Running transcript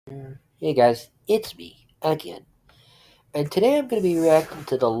Hey guys, it's me again. And today I'm going to be reacting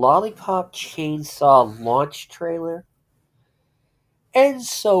to the Lollipop Chainsaw launch trailer. And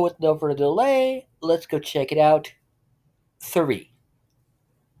so, with no further delay, let's go check it out. Three,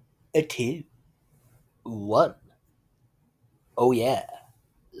 two, one. Oh, yeah,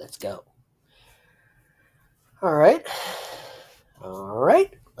 let's go. Alright,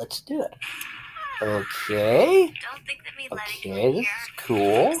 alright, let's do it. Okay, okay, this is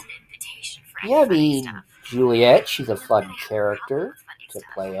cool. Yeah, I mean, Juliet, she's a fun character to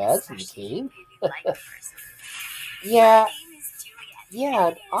play as in the game. Yeah, yeah,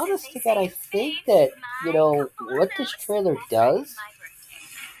 and honest to God, I think that, what this trailer does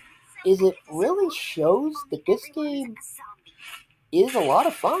is it really shows that this game is a lot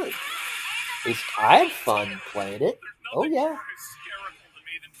of fun. At least I had fun playing it. Oh, yeah.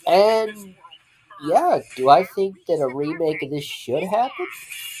 And, yeah, do I think that a remake of this should happen?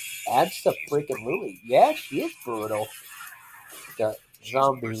 Absolutely. Yeah, she is brutal. The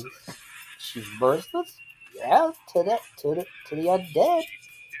zombies. She's merciless? Yeah, to the undead.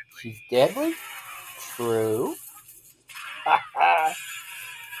 She's deadly? True.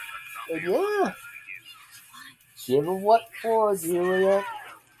 And yeah, give her what for, Julia.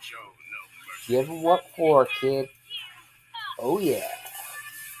 Give her what for, kid. Oh yeah.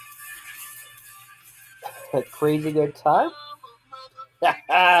 A crazy good time?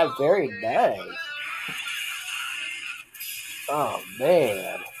 Very nice. Oh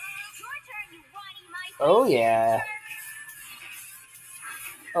man. Oh yeah.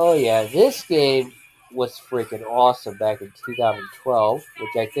 Oh yeah, this game was freaking awesome back in 2012,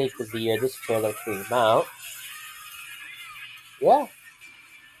 which I think was the year this trailer came out. Yeah.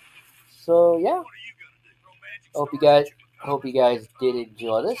 So yeah, hope you guys did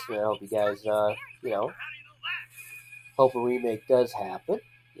enjoy this, and I hope you guys you know hope a remake does happen.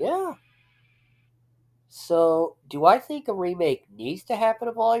 Yeah. So, do I think a remake needs to happen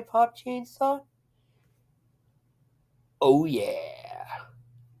of Lollipop Chainsaw? Oh yeah.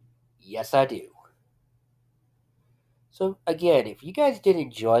 Yes, I do. So again, if you guys did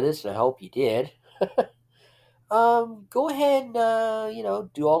enjoy this, and I hope you did, go ahead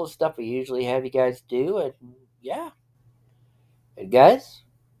and do all the stuff we usually have you guys do, and yeah. And guys,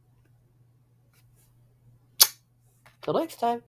 till next time.